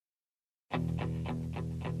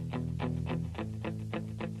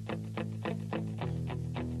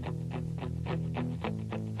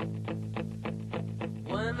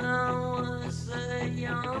When I was a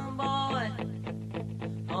young boy,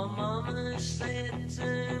 my mama said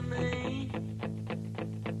to me,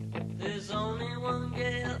 there's only one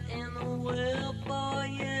girl in the world for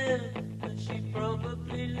you, and she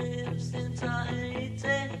probably lives in Tahiti.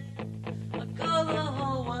 I call the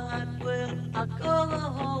whole wide world, I call the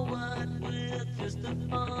whole wide world just to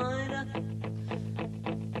find her.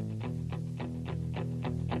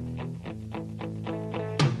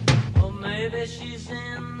 Or maybe she's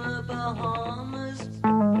in the Bahamas,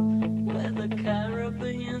 where the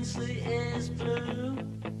Caribbean Sea is blue.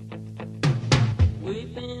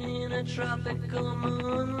 We've been in a tropical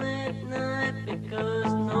moonlit night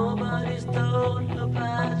because nobody's told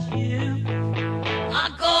about you. I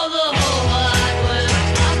call the whole wide world,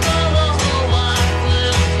 I call the whole wide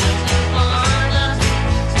world just to find her.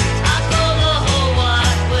 I call the whole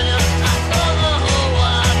wide world, I call the whole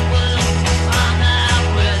wide world to find out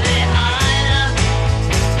where they hide her.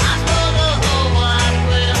 I call the whole wide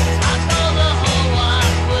world, I call the whole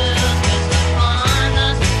wide world just to find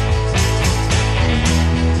her.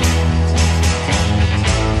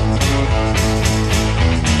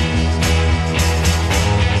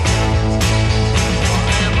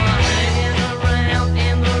 Am I hanging around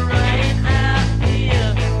in the rain out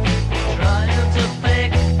here, trying to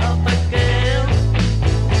pick up a girl?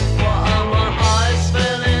 Or are my eyes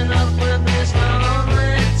filling up with this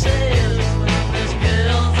lonely tears when there's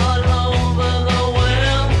girls all over the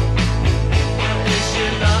world? Or is she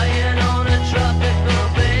lying on a tropical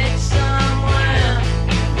beach somewhere,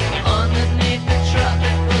 underneath the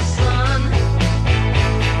tropical sun,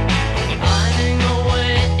 hiding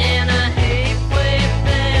away in a heat wave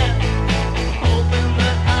there, hoping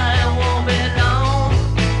that I won't be long?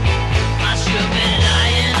 I should be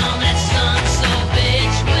lying on that sun-soaked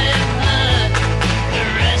beach with her,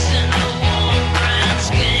 caressing her warm brown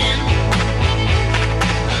skin.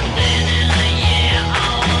 And then in a year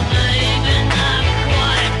or maybe not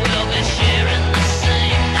quite, we'll be sharing the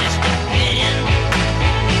same nest again.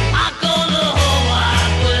 I call the whole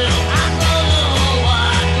wide world, I call the whole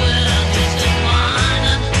wide world just to find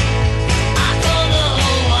her. I call the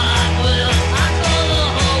whole wide world, I call the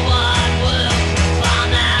whole wide world to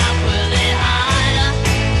find out where they hide her.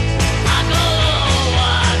 I call the whole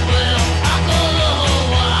wide world, I call the whole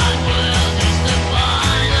wide world just to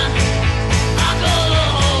find her. I call the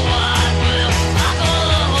whole wide world, I call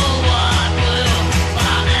the whole wide world to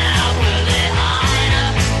find out where they hide her.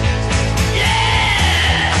 Yeah!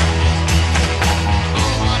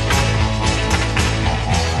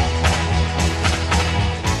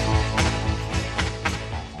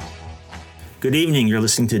 Good evening. You're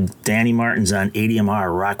listening to Danny Martins on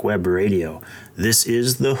ADMR Rock Web Radio. This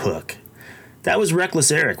is The Hook. That was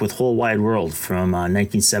Reckless Eric with Whole Wide World from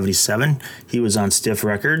 1977. He was on Stiff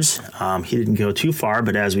Records. He didn't go too far,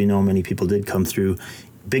 but as we know, many people did come through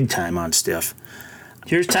big time on Stiff.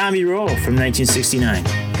 Here's Tommy Rowe from 1969.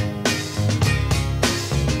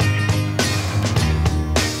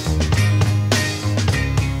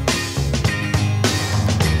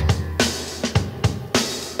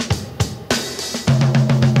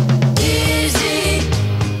 Dizzy,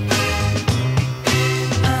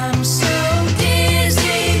 I'm so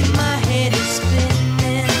dizzy, my head is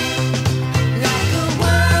spinning like a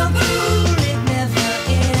whirlpool, it never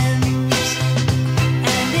ends.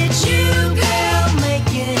 And it's you, girl,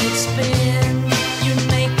 making it spin. You're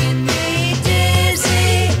making me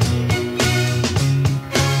dizzy.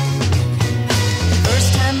 First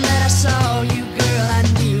time that I saw you, girl, I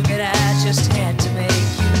knew that I just had to make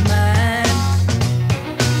you mine.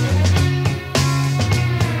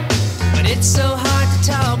 But it's so hard to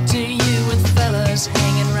talk to you with fellas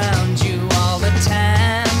hanging around you all the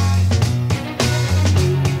time.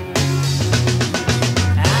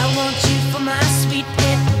 I want you for my sweet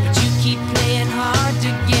pet, but you keep playing hard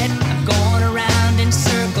to get. I'm going around in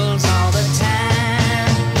circles all the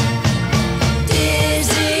time.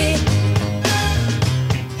 Dizzy,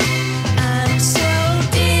 I'm so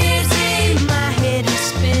dizzy, my head is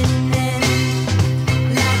spinning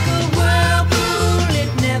like a whirlpool,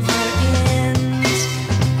 it never ends.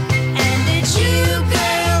 And it's you,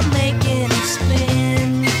 girl, making it spin.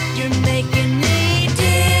 You're making me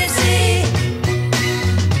dizzy.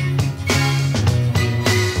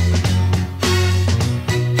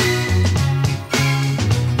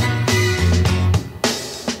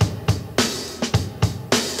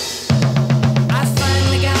 I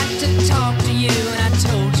finally got to talk to you, and I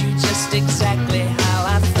told you just exactly how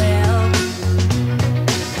I felt.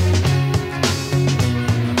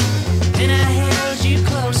 Then I held you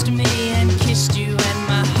close to me and kissed you, and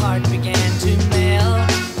my heart began to melt.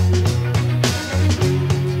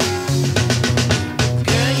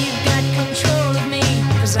 Girl,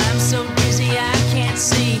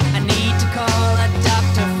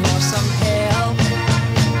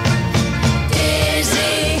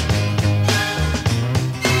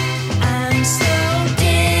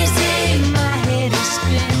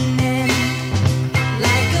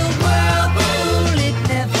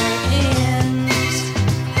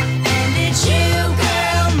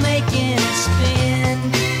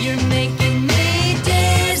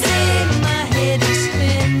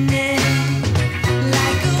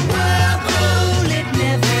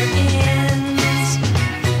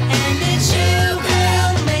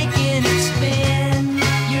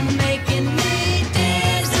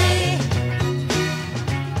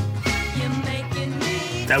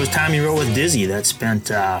 was Tommy Roe with Dizzy. That spent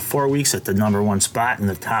 4 weeks at the number one spot in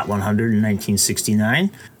the top 100 in 1969.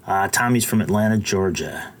 Tommy's from Atlanta,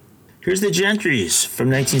 Georgia. Here's the Gentrys from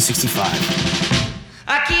 1965.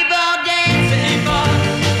 I keep on dancing for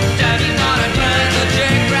Daddy wanna turn the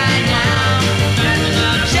jerk right now.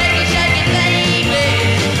 Shake it, baby.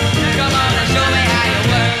 Come on and show me how you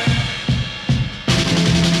work.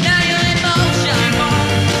 Now you're in motion.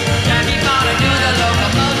 Daddy wanna do the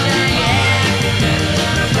locomotion, yeah.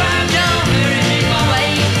 Don't hurry, keep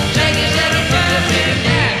away. Shake it, turn the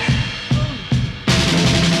dance.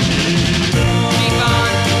 Keep on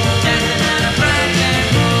dancing and a practice.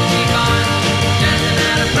 Keep on dancing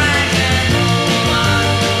and a practice. Keep on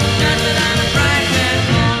dancing and a practice.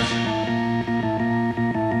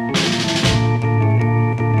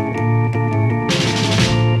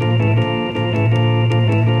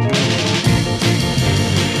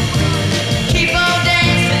 Keep on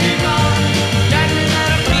dancing, dancing and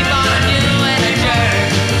a keep on doing a jerk.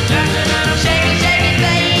 Shake it,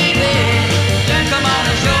 baby. Come on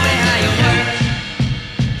and show me how you work.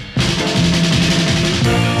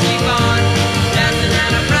 Keep on dancing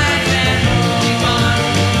and a practice. Keep on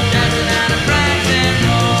dancing and a practice. Keep on dancing and a practice.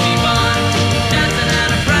 Keep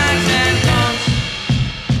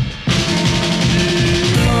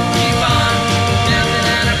on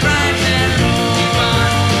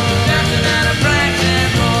dancing and a practice. Keep on dancing and a practice.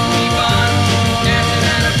 Keep on dancing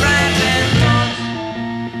and a practice.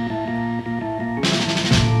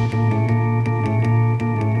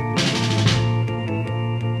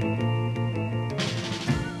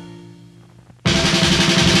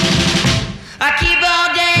 I keep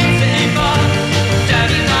on dancing for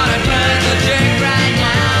Daddy wanna turn the jerk right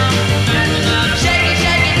now. Shake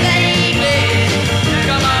it, baby.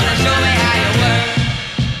 Come on and show me how you work.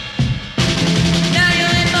 Now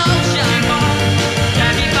you're in motion.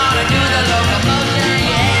 Daddy wanna do the locomotion,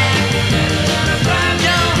 yeah.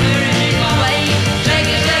 Don't hurry, keep away. Shake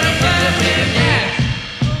it, turn the dance.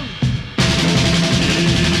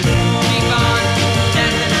 Keep on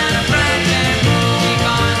dancing and a practice. Keep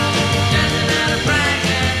on dancing and a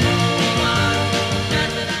practice. Keep on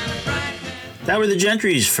dancing and a practice. That were the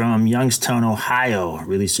Gentrys from Youngstown, Ohio,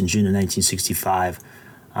 released in June of 1965.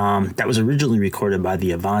 That was originally recorded by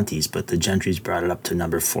the Avantis, but the Gentrys brought it up to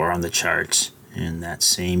number 4 on the charts in that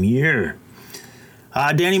same year.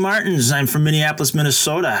 Danny Martins, I'm from Minneapolis,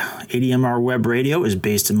 Minnesota. ADMR Web Radio is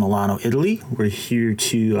based in Milano, Italy. We're here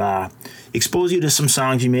to expose you to some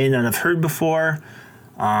songs you may not have heard before.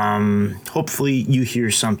 Hopefully you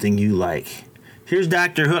hear something you like. Here's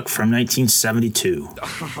Dr. Hook from 1972.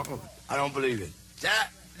 I don't believe it.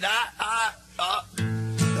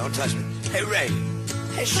 Don't touch me. Hey, Ray.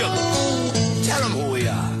 Hey, Sugar. Tell them who we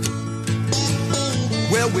are.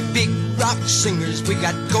 Well, we're big rock singers, we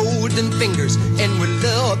got golden fingers, and we're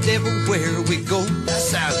loved everywhere we go. That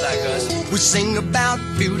sounds like us. We sing about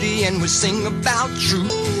beauty and we sing about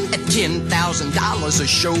truth at $10,000 a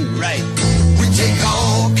show. Right. We take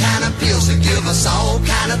all kind of pills to give us all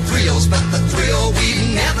kind of thrills, but the thrill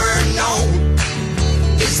we've never known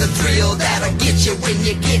is the thrill that'll get you when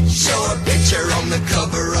you get your picture on the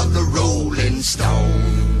cover of the Rolling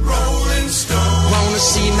Stone. Rolling Stone. Wanna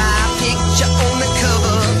see my picture on the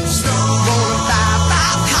cover? Wanna buy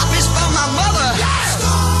 5 copies for my mother?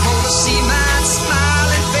 Wanna see my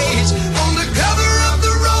smiling face on the cover of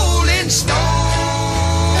the Rolling Stone?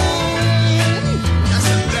 That's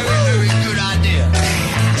a very, very good idea.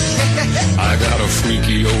 I got a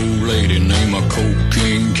freaky old lady named a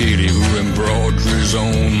Cocaine Kitty who embroideries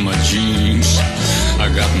on my jeans. I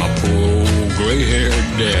got my poor old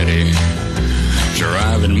gray-haired daddy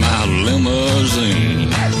driving my limousine.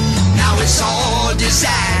 Now it's all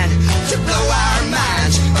designed to blow our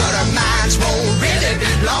minds, but our minds won't really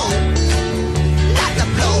be blown. Like the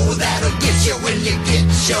blow that'll get you when you get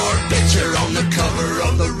your picture on the cover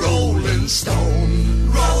of the Rolling Stone.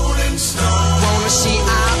 Rolling Stone. Wanna see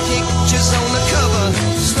our pictures on the cover?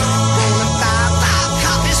 Wanna buy 5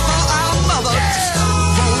 copies for our mother?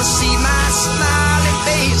 Wanna see my smiling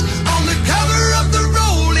face on the cover of the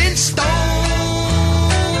Rolling Stone?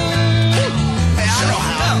 Hey, I know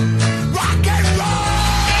how. Rock and roll!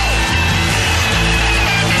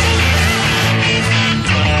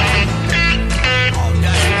 Oh,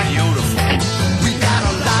 that's beautiful. We got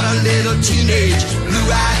a lot of little teenage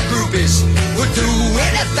blue-eyed groupies who do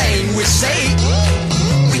anything we say.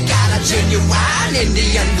 We got a genuine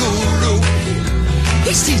Indian guru.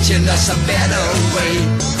 He's teaching us a better way.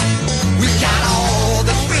 We got all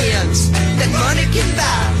the friends that money can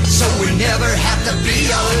buy, so we never have to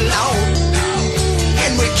be alone.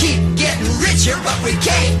 And we keep getting richer, but we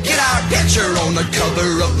can't get our picture on the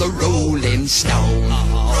cover of the Rolling Stone.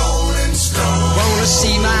 Rolling Stone. Wanna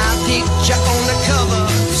see my picture on the cover?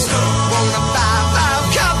 Wanna buy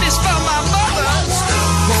 5 copies for my mother?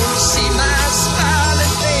 Wanna see my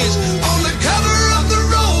smiling face on the cover of the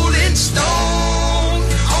Rolling Stone?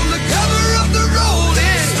 On the cover of the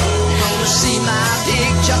Rolling Stone. Wanna see my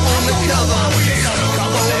picture on the cover?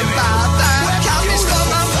 Wanna buy 5 copies for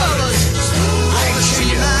my mother? Wanna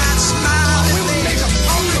see my smiling face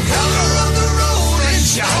on the cover of the Rolling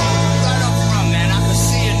Stone? Right up front, man. I can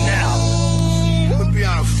see it now. We'll be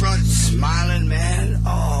on the front smiling, man.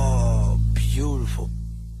 Oh, beautiful.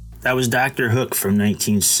 That was Dr. Hook from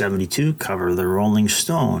 1972, cover of the Rolling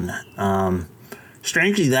Stone.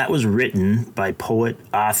 Strangely, that was written by poet,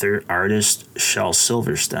 author, artist Shel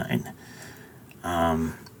Silverstein.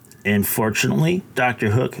 And fortunately,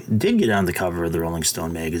 Dr. Hook did get on the cover of the Rolling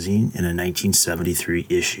Stone magazine in a 1973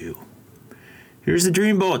 issue. Here's the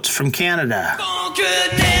Dreamboats from Canada. Oh,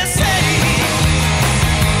 goodness sake.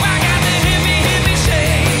 I got the hippie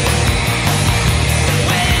shake.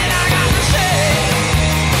 When I got the shake.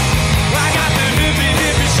 I got the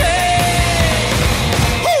hippie shake.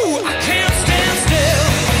 Ooh, I can't stand still.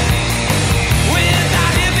 With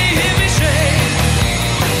that hippie shake.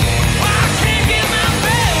 I can't get my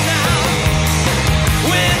breath now.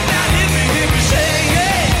 With that hippie shake.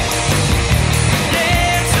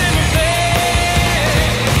 Dance in the bed.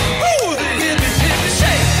 Ooh, the hippie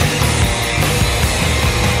shake.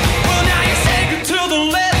 Well, now you shake it to the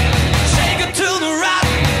left, shake it to the right,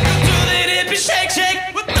 do the hippie shake, shake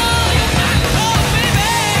with all your might, oh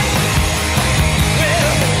baby.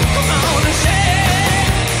 Well, come on and shake,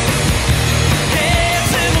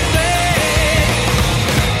 dance in the bed.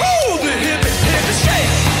 Ooh, the hippie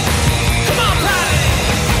shake. Come on, party.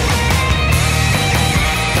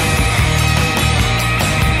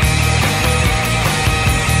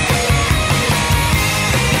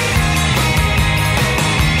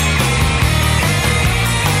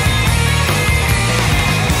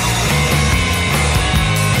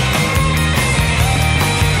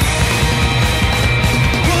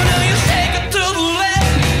 Well, now you shake it to the left,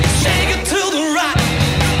 shake it to the right,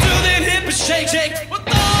 do the hippie shake, shake with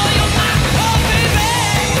all your might, oh baby.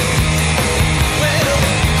 Well,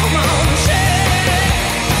 come on and shake,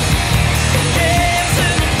 dance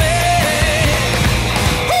in the bed.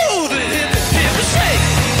 Ooh, the hippie shake.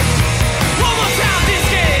 One more time, this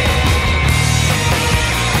game.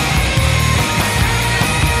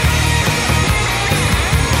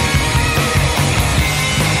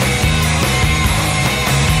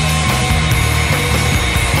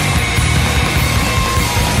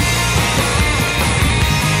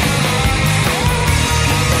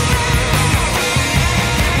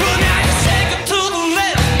 Well, now you shake it to the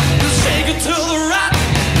left, you shake it to the right,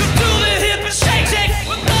 you do the hippie shake, shake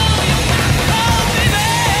with all your might, oh baby.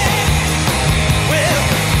 Well,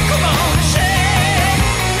 come on and shake,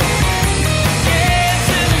 dance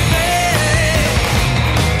in the bed.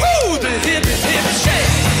 Ooh, the hippie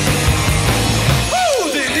shake. Ooh,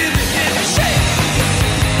 the hippie shake.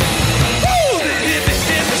 Ooh, the hippie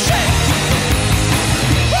shake.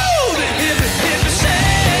 Ooh, the hippie shake.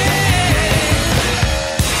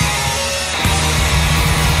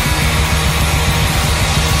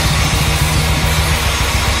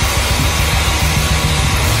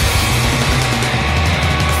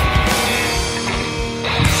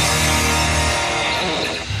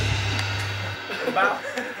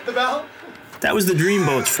 That was the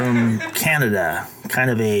Dreamboats from Canada, kind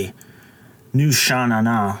of a new Sha Na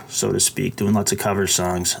Na, so to speak, doing lots of cover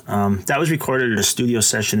songs. That was recorded at a studio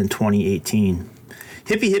session in 2018.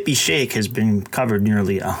 Hippie Hippie Shake has been covered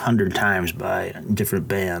nearly 100 times by different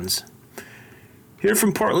bands. Here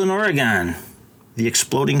from Portland, Oregon, the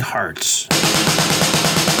Exploding Hearts.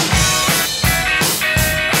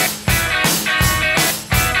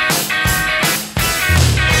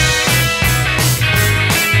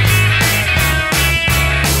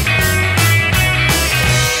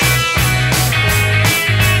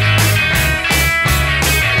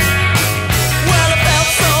 Well, it felt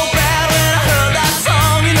so bad when I heard that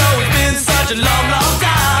song. You know, it's been such a long, long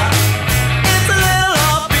time. It's a little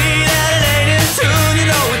offbeat and it ain't in tune. You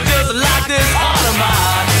know, it's just like this heart of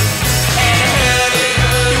mine. And I heard it,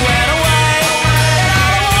 you went away, and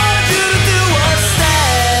all I wanted you to do was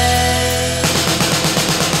stay.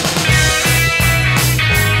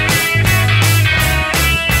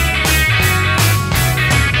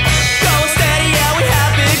 Going steady, yeah, we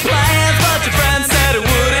had big plans, but your friend said it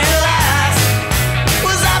wouldn't last.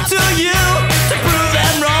 Was up to you to prove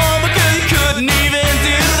them wrong, because you couldn't even do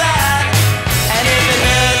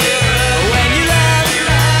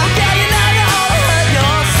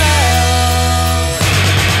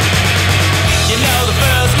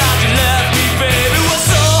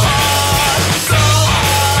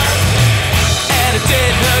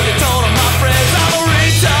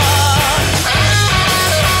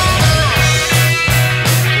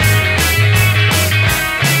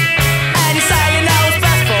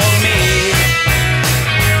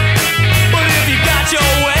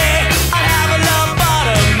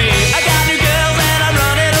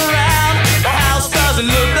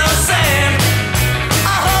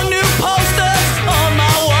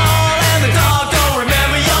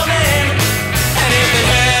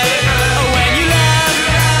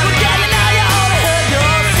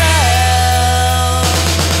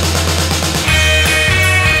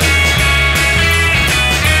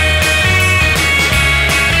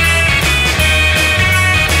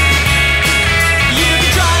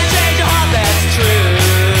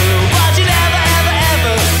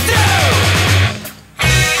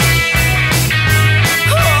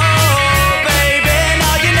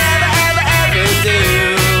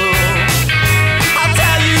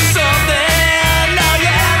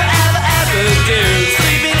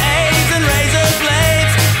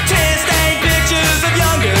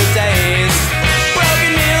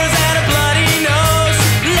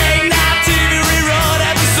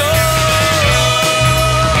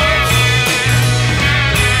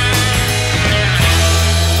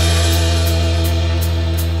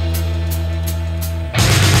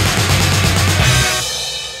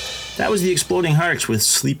was the Exploding Hearts with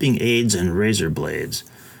Sleeping Aids and Razor Blades.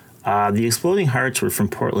 The Exploding Hearts were from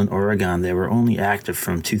Portland, Oregon. They were only active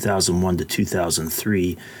from 2001 to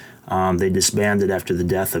 2003. They disbanded after the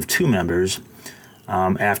death of two members,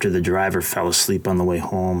 after the driver fell asleep on the way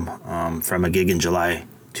home from a gig in July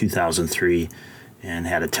 2003 and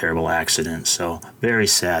had a terrible accident. So very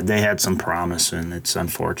sad. They had some promise, and it's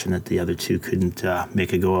unfortunate the other two couldn't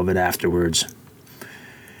make a go of it afterwards.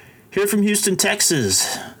 Here from Houston,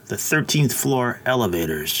 Texas, the 13th Floor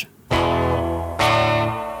Elevators.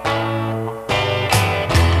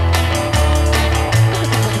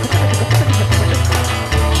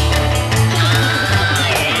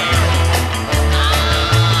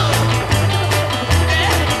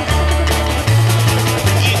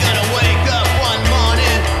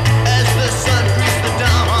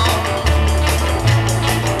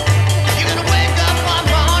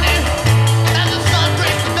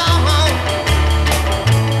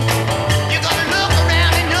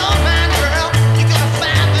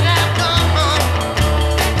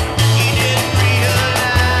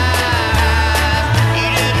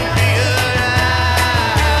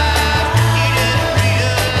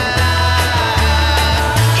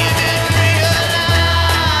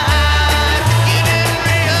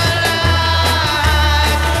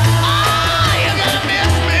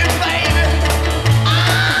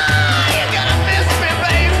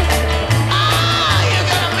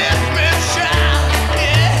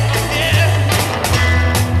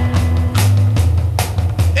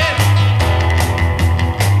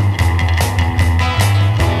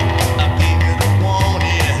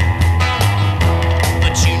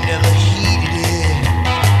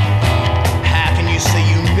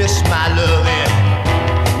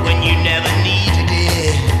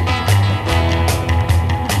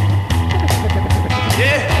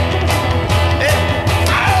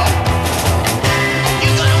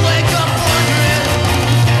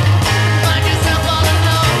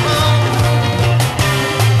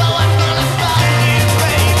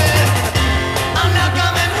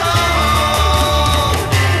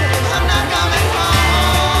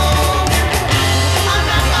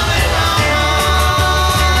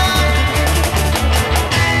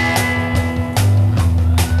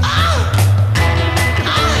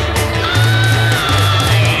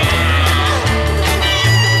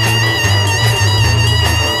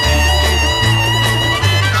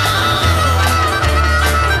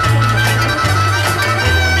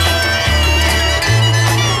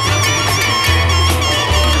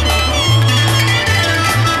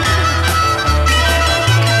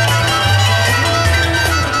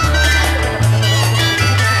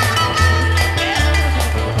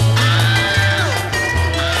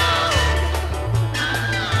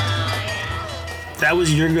 That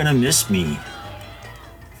was You're Gonna Miss Me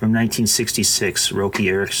from 1966, Roky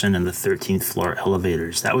Erickson and the 13th Floor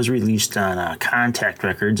Elevators. That was released on Contact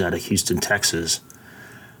Records out of Houston, Texas.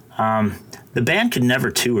 The band could never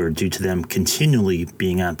tour due to them continually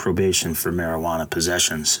being on probation for marijuana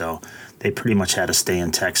possession, so they pretty much had to stay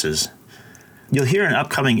in Texas. You'll hear an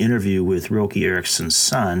upcoming interview with Roky Erickson's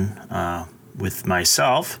son, with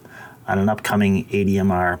myself, on an upcoming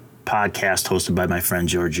ADMR podcast hosted by my friend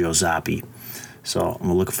Giorgio Zappi. So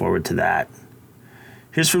I'm looking forward to that.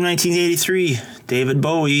 Here's from 1983, David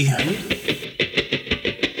Bowie.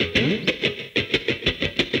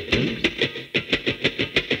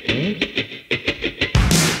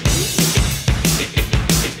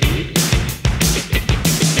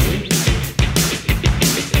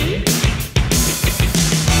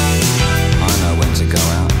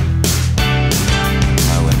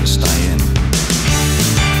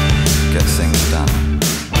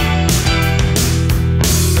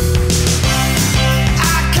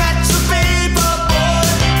 I catch a paper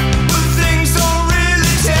boy with things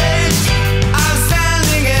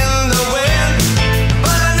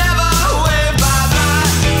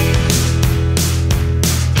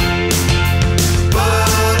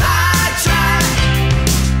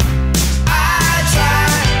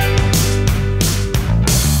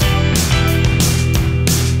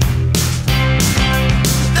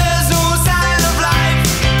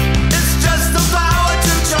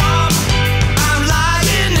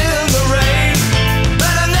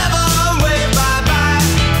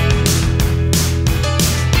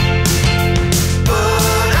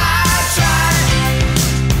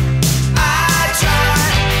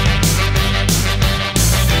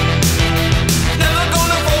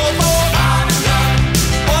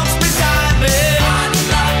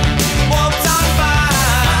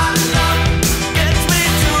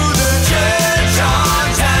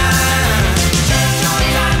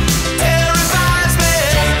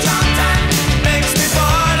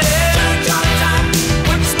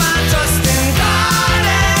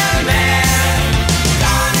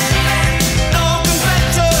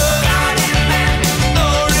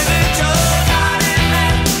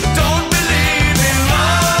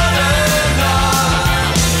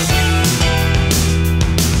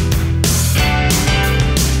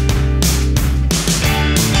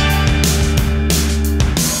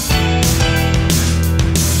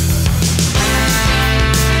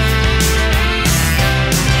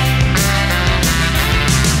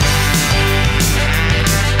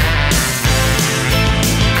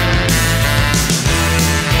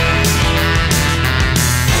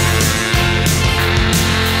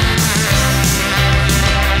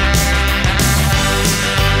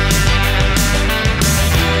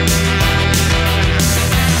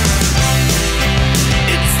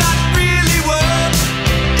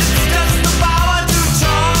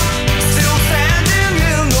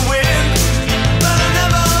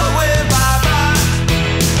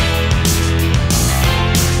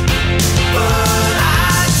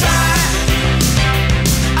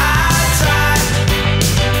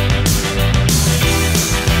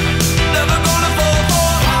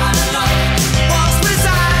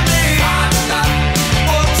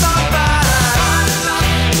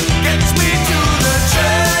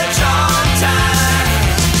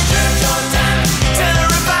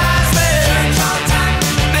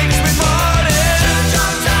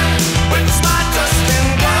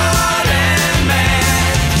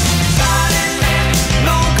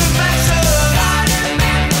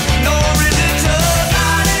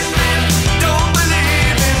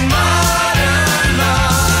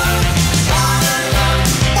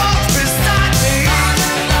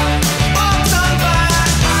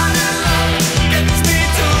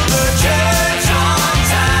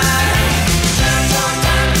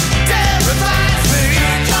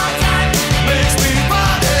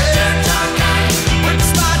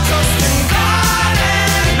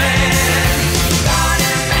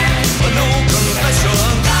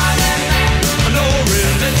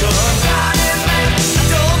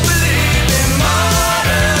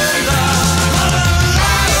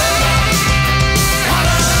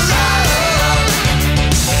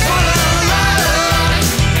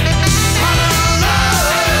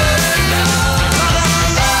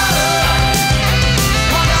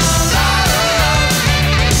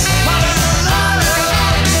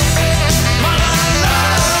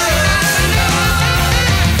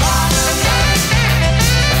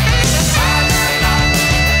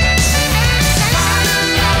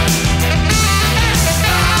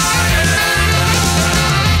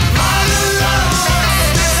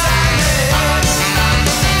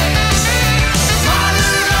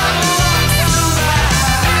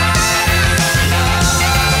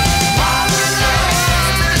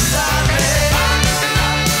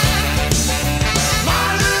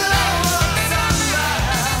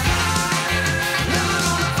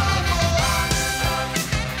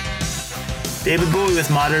David Bowie with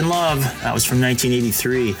Modern Love. That was from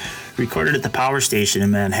 1983. Recorded at the Power Station in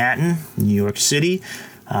Manhattan, New York City.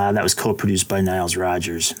 That was co-produced by Niles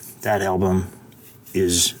Rodgers. That album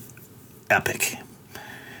is epic.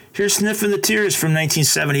 Here's Sniffin' the Tears from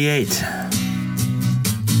 1978.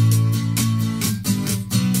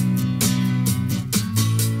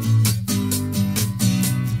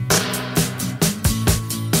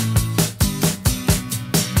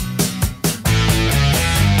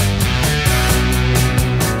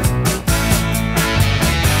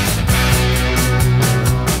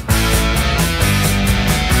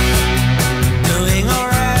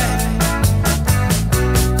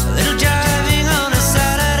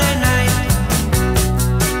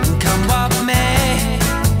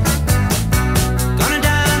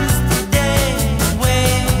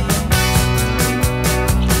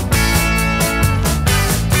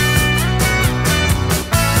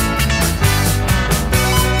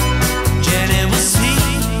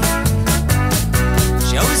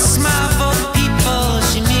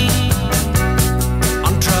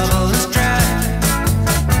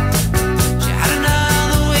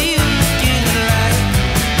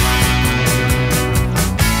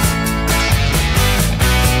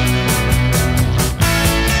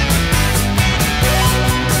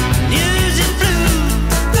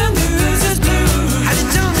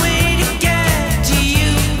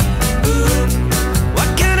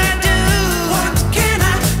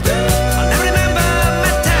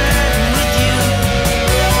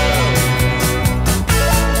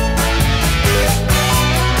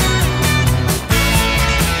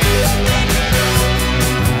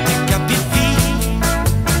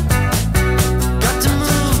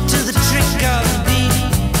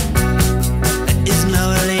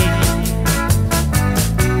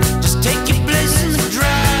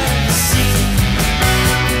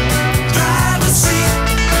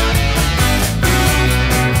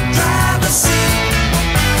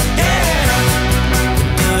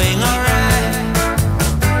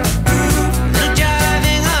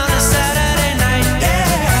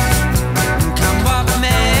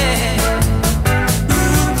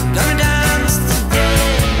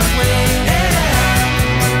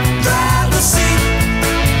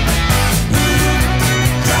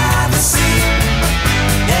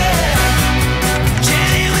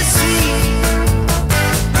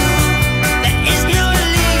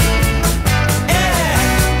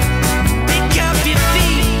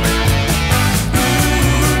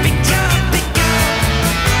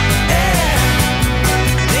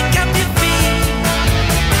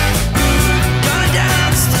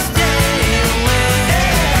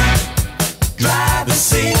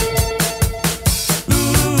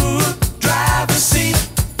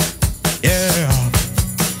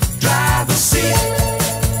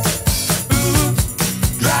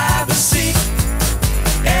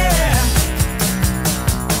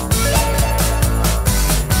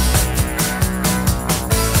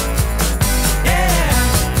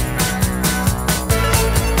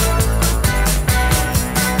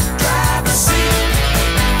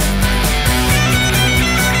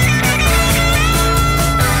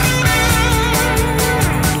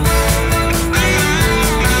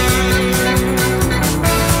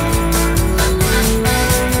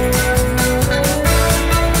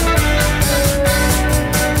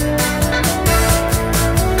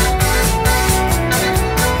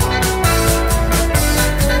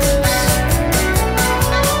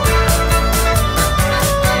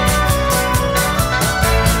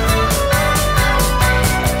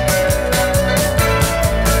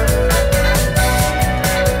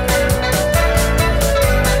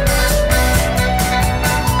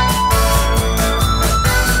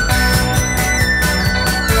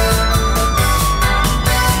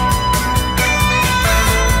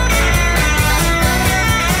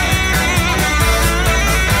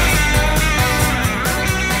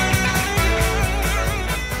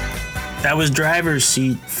 That was Driver's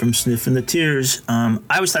Seat from Sniffin' the Tears. I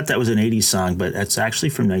always thought that was an 80s song, but that's actually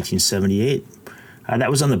from 1978. That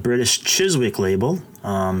was on the British Chiswick label.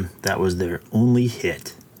 That was their only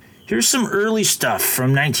hit. Here's some early stuff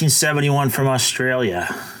from 1971 from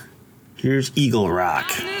Australia. Here's Eagle Rock.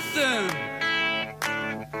 Listen,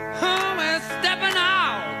 we're stepping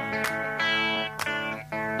out.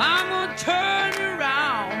 I'm gonna turn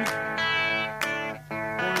around.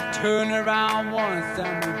 Gonna turn around once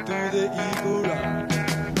and we'll do the Eagle Rock.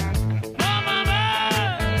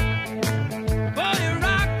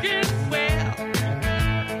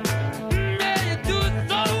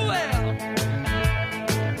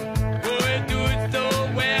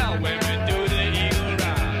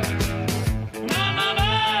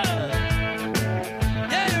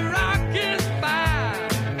 Fine.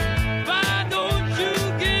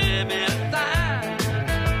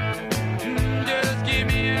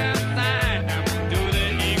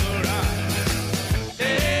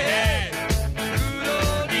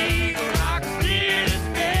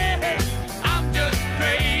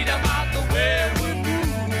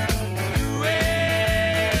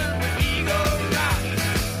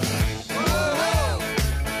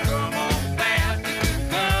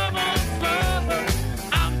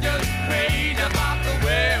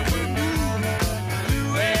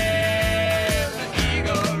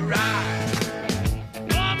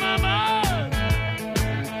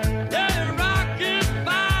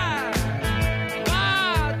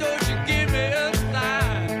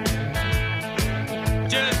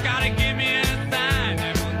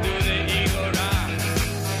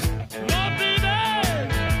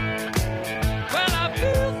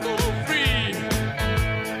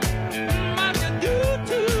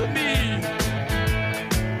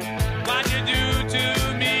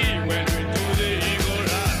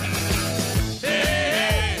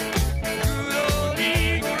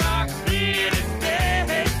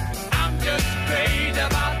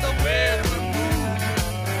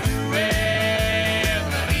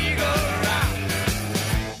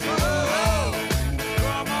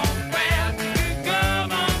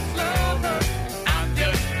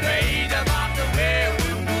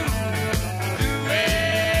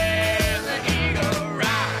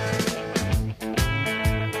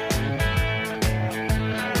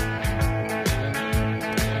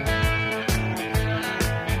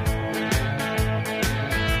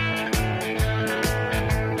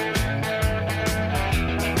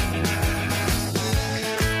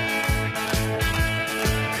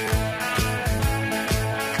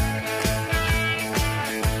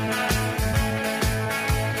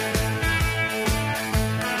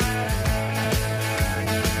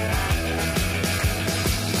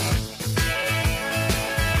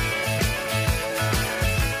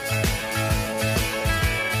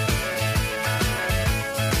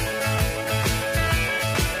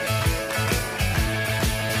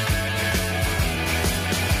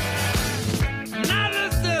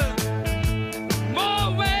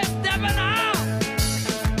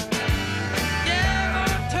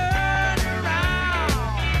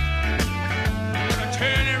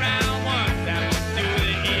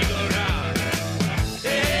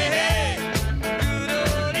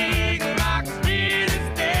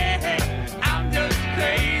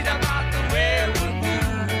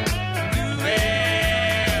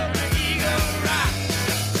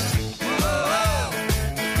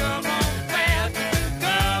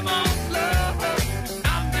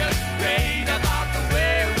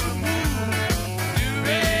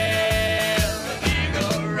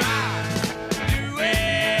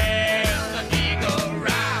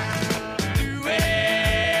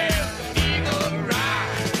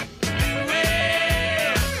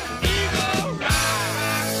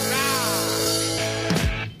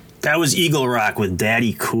 was Eagle Rock with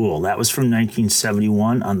Daddy Cool. That was from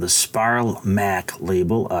 1971 on the Sparl Mac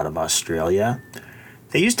label out of Australia.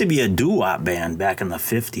 They used to be a doo-wop band back in the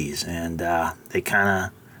 50s, and they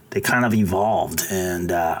kind of evolved.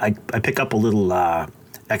 And I pick up a little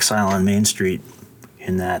Exile on Main Street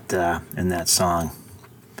in that song.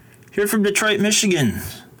 Here from Detroit, Michigan,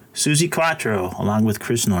 Susie Quattro along with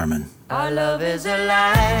Chris Norman. Our love is a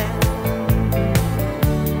lie,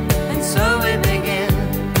 and so we begin.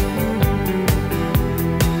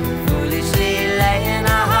 Foolishly laying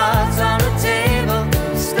our hearts on the table,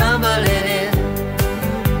 stumbling in.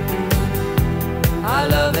 Our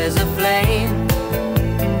love is a flame,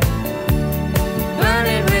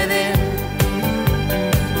 burning within.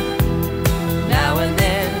 Now and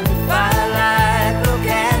then, firelight will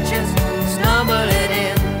catch us, stumbling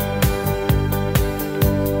in.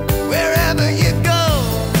 Wherever you go,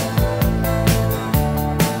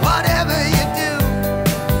 whatever you do,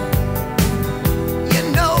 you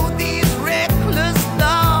know these reckless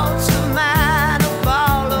thoughts of mine are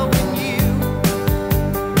following you.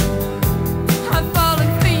 I'm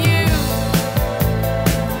falling for you,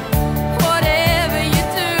 whatever you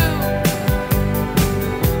do.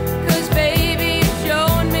 'Cause baby, you've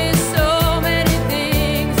shown me so many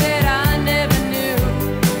things that I never knew.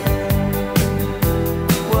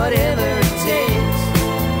 Whatever it takes,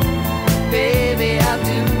 baby, I'll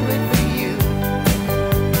do it for you.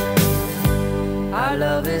 Our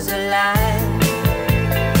love is a lie,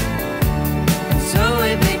 and so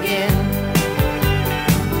we begin.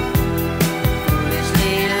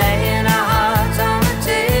 Foolishly laying our hearts on the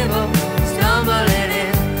table, stumbling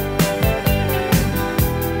in.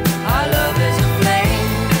 Our love is a flame,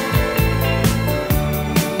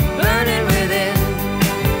 burning within.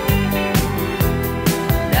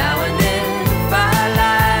 Now and then,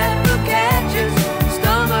 firelight will catch us,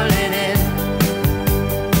 stumbling in.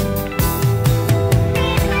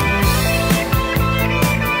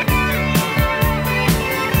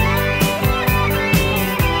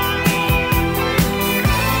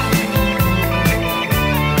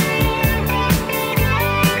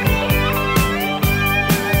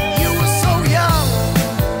 You were so young,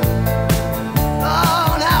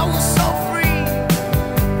 oh, and I was so free.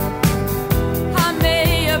 I may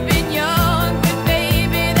have been young, but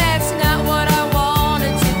baby, that's not what I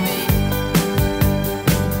wanted to be.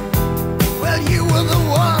 Well, you were the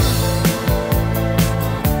one.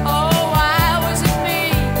 Oh, why was it me?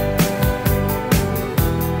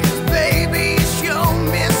 'Cause baby, you showed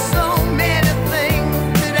me so many things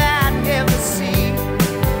that I'd never see.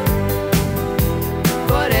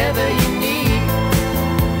 Whatever you need,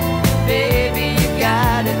 baby, you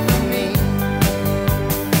got it for me.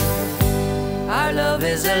 Our love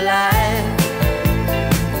is alive,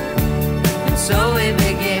 and so we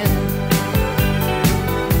begin.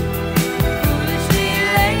 Foolishly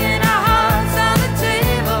laying our hearts on the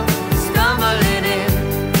table, stumbling in.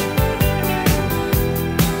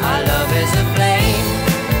 Our love is a flame,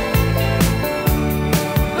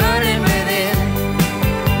 burning within.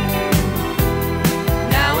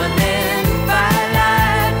 Now and then,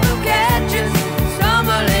 firelight will catch us,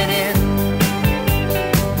 stumbling in.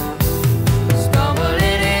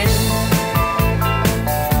 Stumbling in.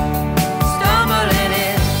 Stumbling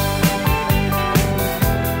in.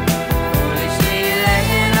 Foolishly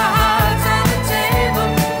laying our hearts on the table,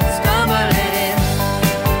 stumbling in.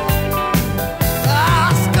 Ah,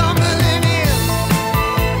 stumbling in.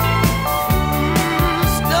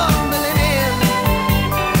 Stumbling in.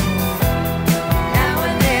 Now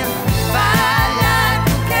and then, firelight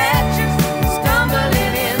will catch us,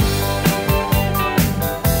 stumbling in.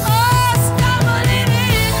 Oh, stumbling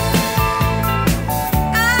in.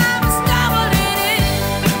 I'm stumbling in.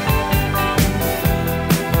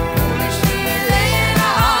 Foolishly laying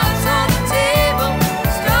our hearts on the table,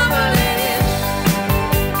 stumbling in.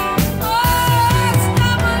 Oh,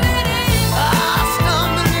 stumbling in. Ah,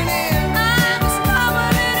 stumbling in. I'm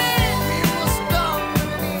stumbling in. We were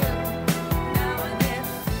stumbling in. Now and then,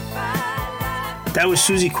 firelight. That was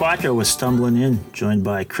Susie Quattro with Stumbling In, joined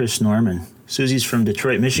by Chris Norman. Susie's from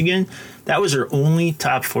Detroit, Michigan. That was her only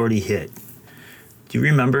top 40 hit. Do you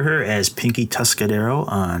remember her as Pinky Tuscadero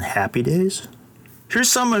on Happy Days? Here's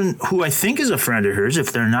someone who I think is a friend of hers.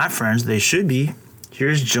 If they're not friends, they should be.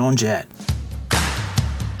 Here's Joan Jett.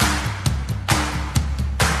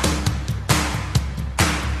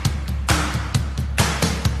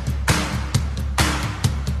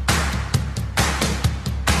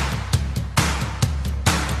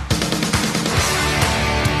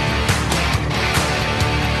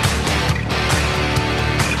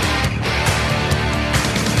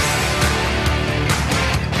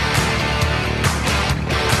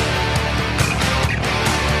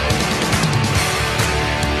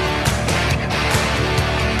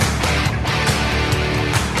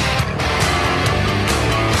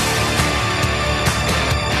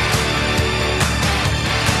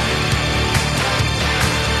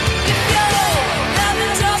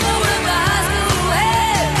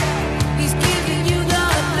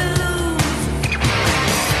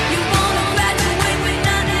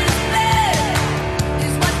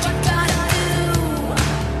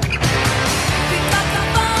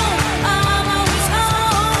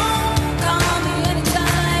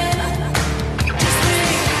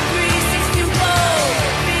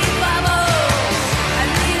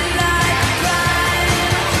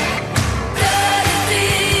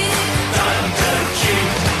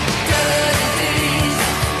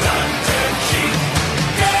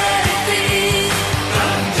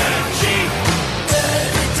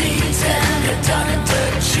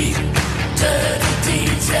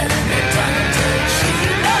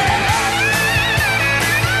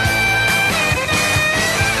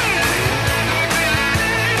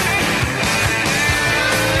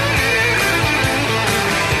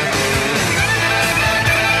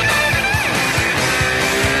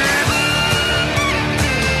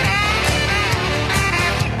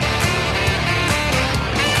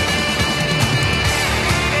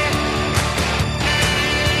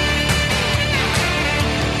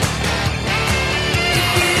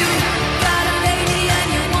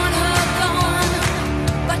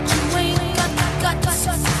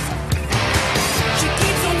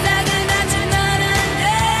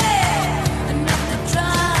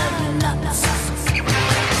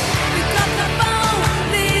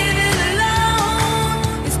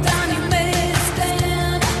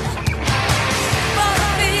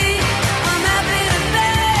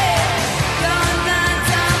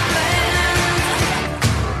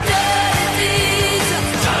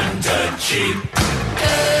 cheap.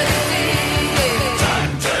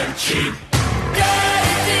 Done dirt cheap.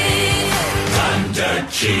 Done dirt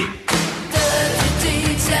cheap. Dirty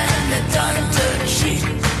deeds and they're done dirt cheap.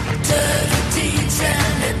 Dirty deeds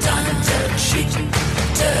and they're done dirt cheap.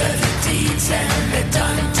 Dirty deeds and they're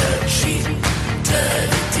done dirt cheap.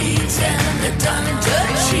 Dirty deeds and they're done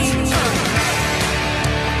dirt cheap.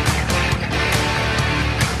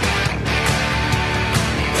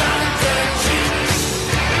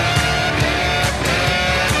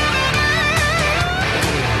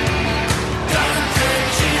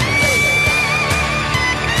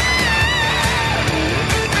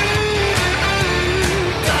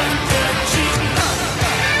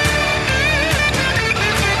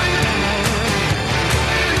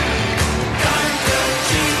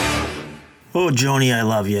 Oh, Joni, I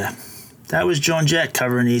love you. That was Joan Jett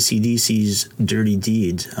covering AC/DC's Dirty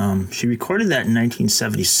Deeds. She recorded that in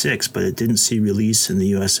 1976, but it didn't see release in the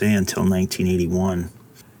USA until 1981.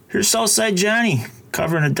 Here's Southside Johnny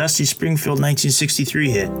covering a Dusty Springfield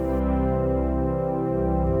 1963 hit.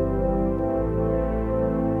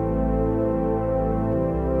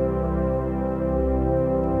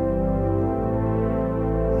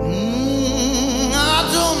 I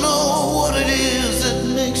don't know what it is that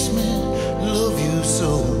makes me love you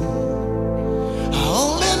so. I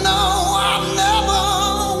only know I never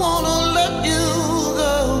wanna let you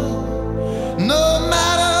go. No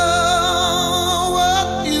matter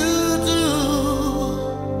what you do,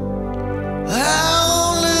 I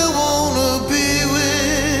only wanna be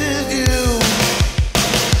with you.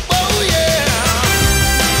 Oh yeah.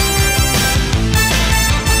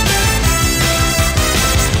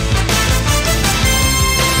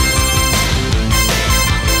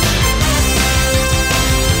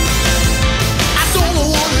 I don't know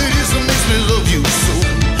what it is that makes me love you so.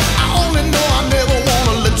 I only know I never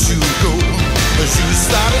wanna let you go. 'Cause you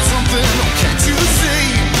started something, can't you see?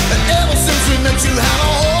 And ever since we met, you had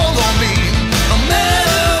a hold on me. No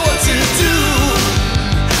matter what you do,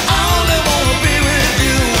 I only wanna be with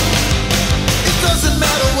you. It doesn't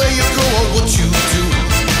matter where you go or what you do.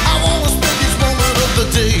 I wanna spend each moment of the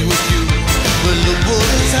day with you. Well, look what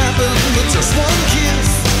has happened with just one kiss.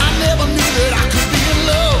 I never knew that I could be in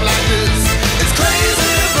love like this. It's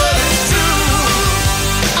crazy, but it's true.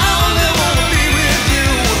 I only wanna be with you.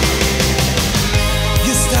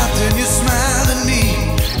 You stopped and you smiled at me.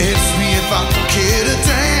 Asked me if I care to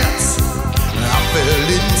dance. I fell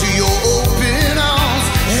into your open arms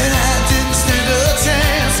and I didn't stand a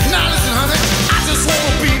chance. Now listen, honey, I just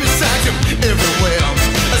wanna be beside you everywhere.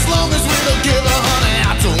 As long as we're together, honey,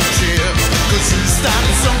 I don't care. 'Cause you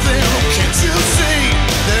started something, can't you see?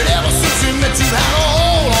 That ever since we met, you had a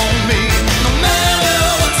hold on me. No matter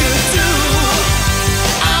what you do,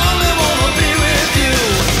 I only wanna be with you.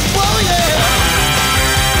 Oh yeah.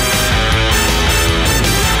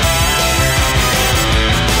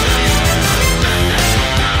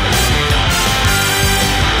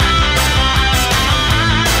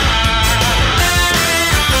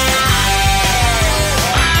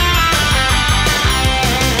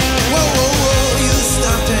 Whoa, whoa, whoa, you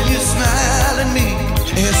stopped and you smiled at me.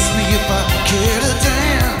 Asked me if I care to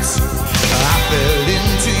dance. I fell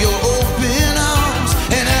into your open arms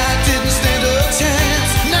and I didn't stand a chance.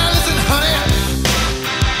 Now listen, honey.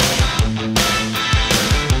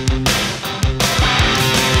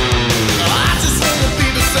 I just wanna be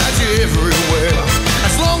beside you everywhere.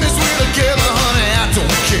 As long as we're together, honey, I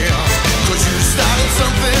don't care. 'Cause you started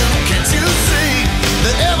something, can't you see?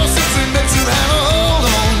 That ever since we met, you had a hold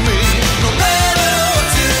on me. No matter what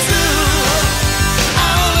you do, I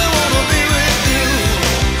only wanna be with you.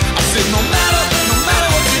 I said no matter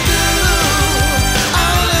what you do, I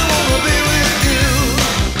only wanna be with you.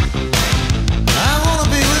 I wanna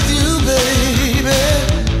be with you, baby.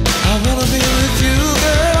 I wanna be with you,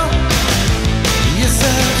 girl. Yes,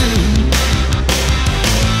 I do.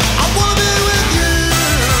 I wanna be with you.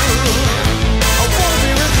 I wanna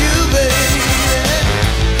be with you, baby.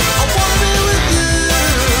 I wanna be with you.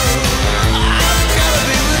 I gotta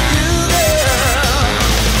be with you, girl.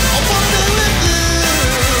 I wanna be with you.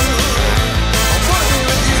 I wanna be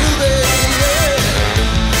with you, baby.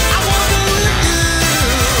 I wanna be with you.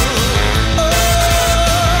 Oh,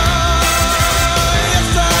 yes,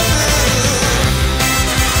 I do.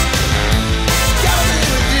 Gotta be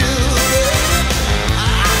with you, baby.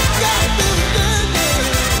 I gotta be with you.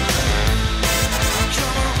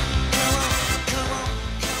 Come on.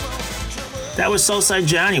 That was Southside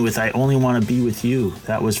Johnny with I Only Want to Be With You.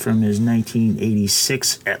 That was from his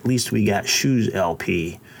 1986 At Least We Got Shoes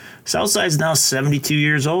LP. Southside's now 72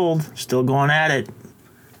 years old, still going at it.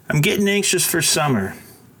 I'm getting anxious for summer.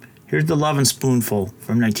 Here's The Lovin' Spoonful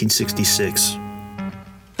from 1966.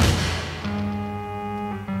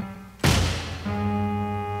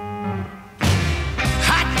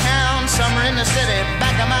 Hot town, summer in the city,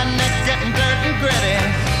 back of my neck getting dirt and gritty.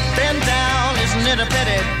 Bend down, isn't it a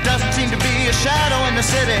pity? Doesn't seem to be a shadow in the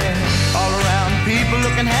city. All around, people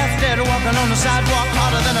looking half dead, walking on the sidewalk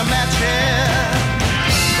harder than a match head.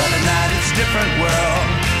 But at night it's a different world.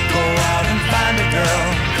 Go out and find a girl.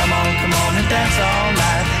 Come on and dance all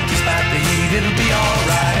night. Despite the heat, it'll be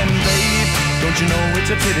alright. And babe, don't you know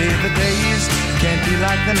it's a pity the days can't be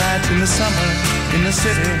like the nights in the summer, in the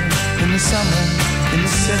city, in the summer, in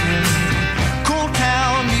the city. Cool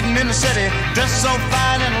town, meeting in the city, dressed so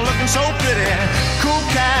fine and looking so pretty. Cool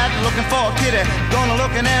cat, looking for a kitty, gonna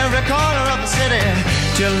look in every corner of the city.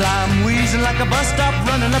 Till I'm wheezing like a bus stop,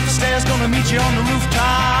 running up the stairs, gonna meet you on the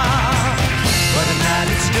rooftop. But at night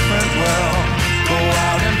it's a different world. Go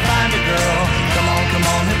out and find a girl. Come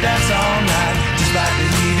on and dance all night. Despite the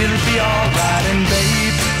heat, it'll be alright. And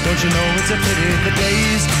babe, don't you know it's a pity the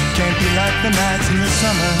days can't be like the nights in the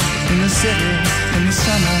summer, in the city, in the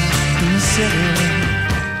summer, in the city.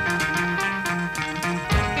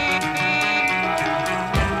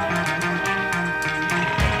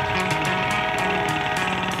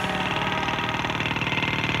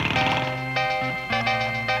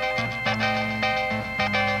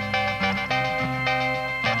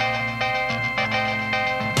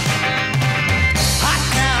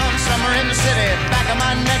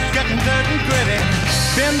 Dirt and gritty,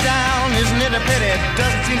 been down, isn't it a pity?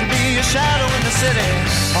 Doesn't seem to be a shadow in the city.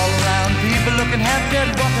 All around, people looking half dead,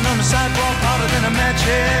 walking on the sidewalk harder than a match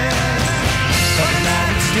head. But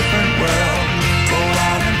now it's a different world. Go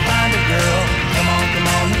out and find a girl. Come on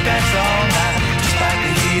and dance all night. Despite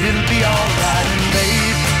the heat, it'll be alright. And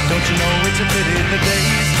babe, don't you know it's a pity the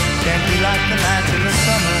days can't be like the nights in the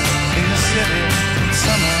summer, in the city,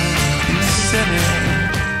 summer, in the city.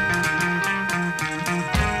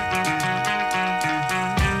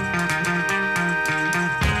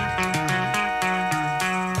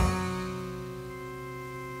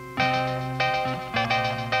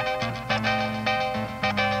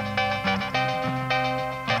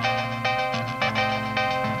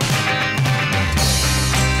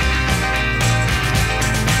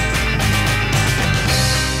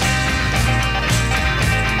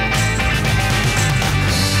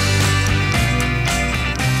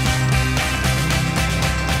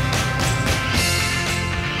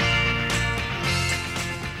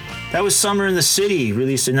 That was Summer in the City,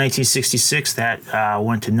 released in 1966. That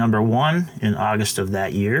went to number 1 in August of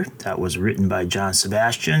that year. That was written by John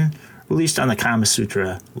Sebastian, released on the Kama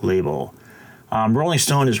Sutra label. Rolling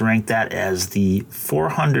Stone has ranked that as the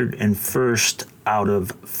 401st out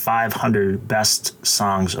of 500 best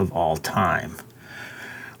songs of all time.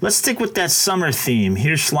 Let's stick with that summer theme.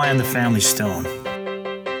 Here's Sly and the Family Stone.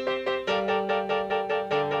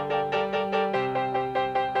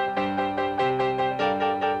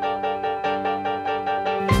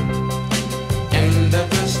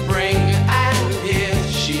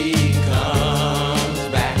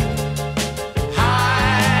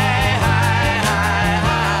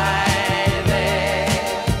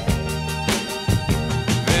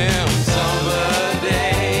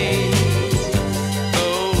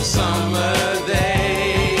 Summer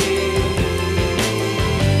day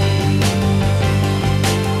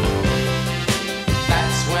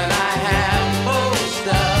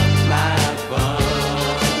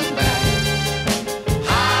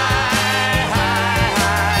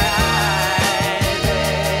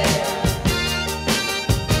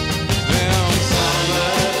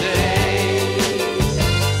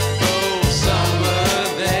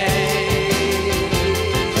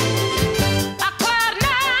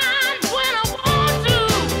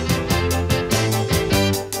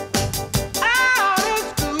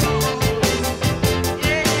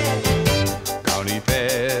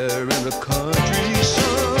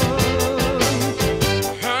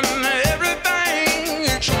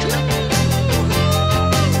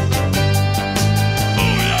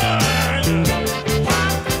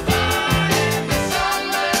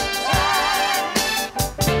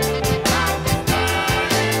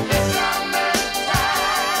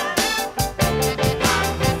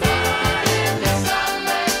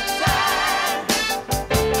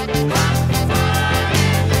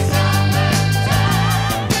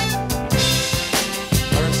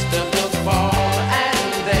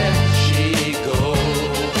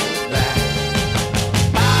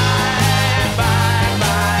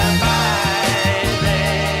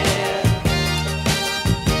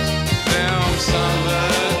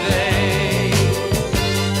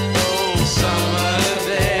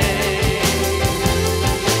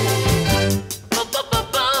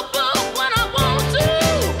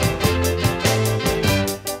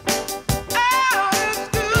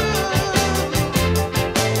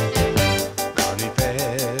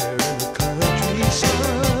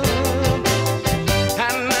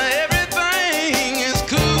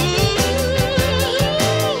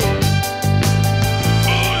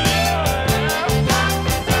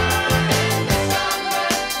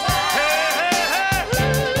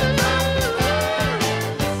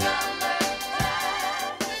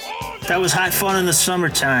That was Hot Fun in the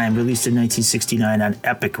Summertime, released in 1969 on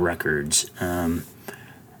Epic Records.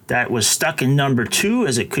 That was stuck in number 2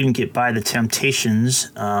 as it couldn't get by the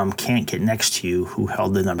Temptations, Can't Get Next to You, who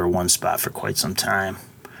held the number 1 spot for quite some time.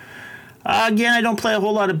 Again, I don't play a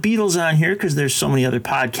whole lot of Beatles on here because there's so many other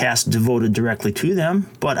podcasts devoted directly to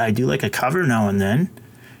them, but I do like a cover now and then.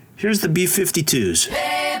 Here's the B-52s.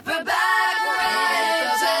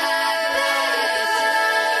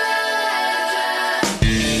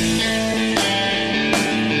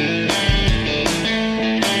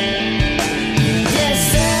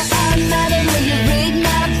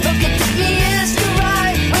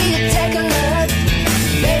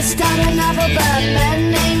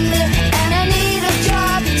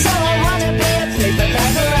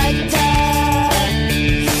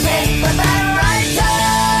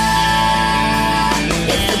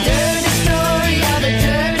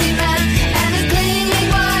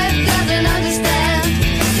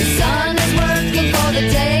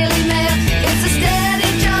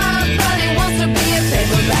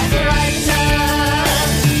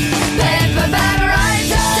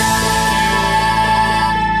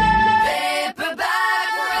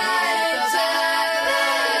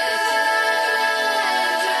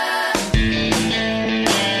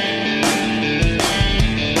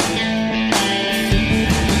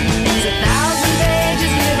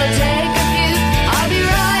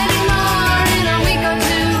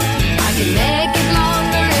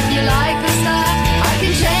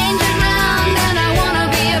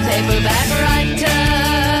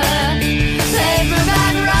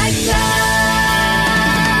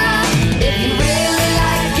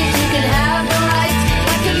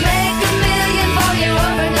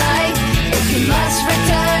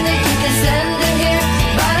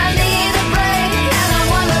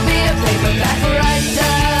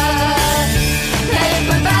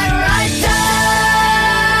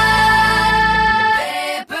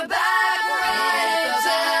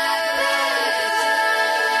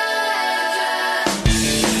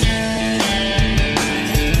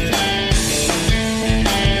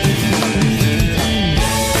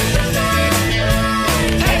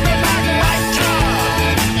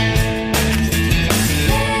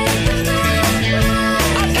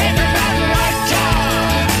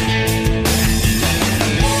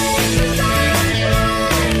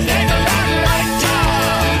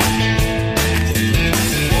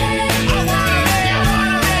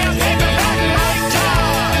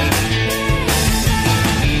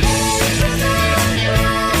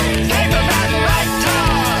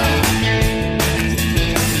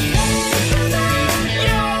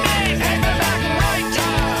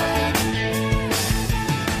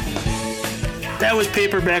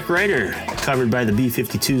 Paperback Writer, covered by the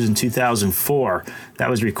B-52s in 2004. That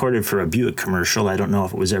was recorded for a Buick commercial. I don't know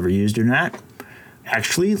if it was ever used or not.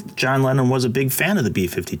 Actually, John Lennon was a big fan of the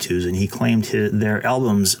B-52s, and he claimed their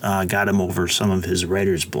albums got him over some of his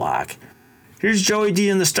writer's block. Here's Joey D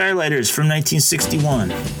and the Starlighters from 1961.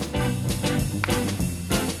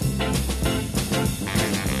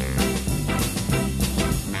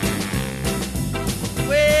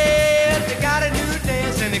 Well, they got a new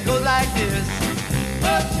dance, and it goes like this.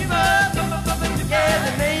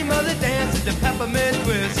 Yeah, the name of the dance is the Peppermint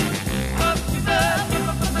Twist.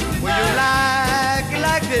 Well, you like it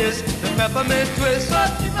like this, the Peppermint Twist.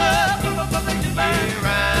 Yeah,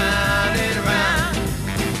 round and round,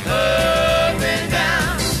 up and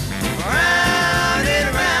down, round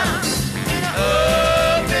and round,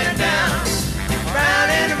 up and down,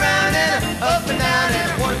 round and round and up and down,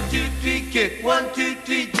 and 1, 2, 3, kick, 1, 2,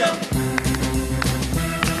 3, jump.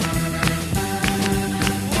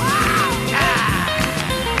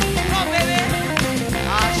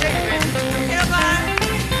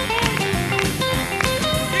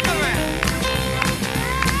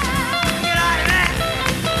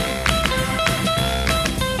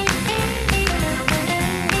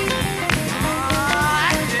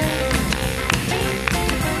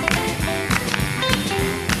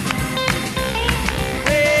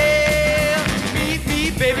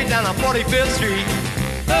 Down on 45th Street.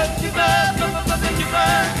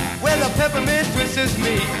 Well, the Peppermint Twist is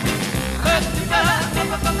me. And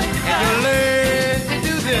you learn to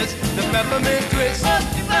do this, the Peppermint Twist.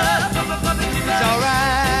 It's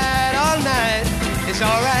alright all night. It's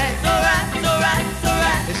alright.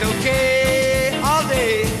 It's okay all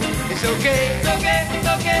day. It's okay.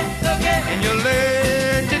 And you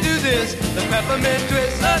learn to do this, the Peppermint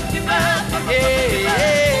Twist. Hey,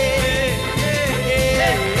 hey.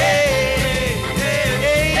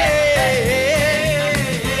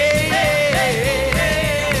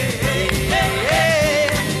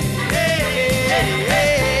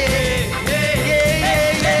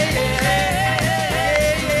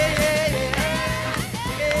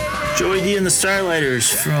 Cindy and the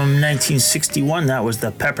Starlighters from 1961. That was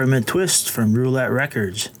the Peppermint Twist from Roulette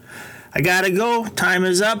Records. I gotta go. Time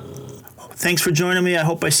is up. Thanks for joining me. I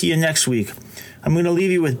hope I see you next week. I'm going to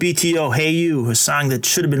leave you with BTO, Hey You, a song that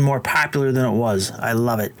should have been more popular than it was. I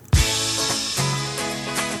love it.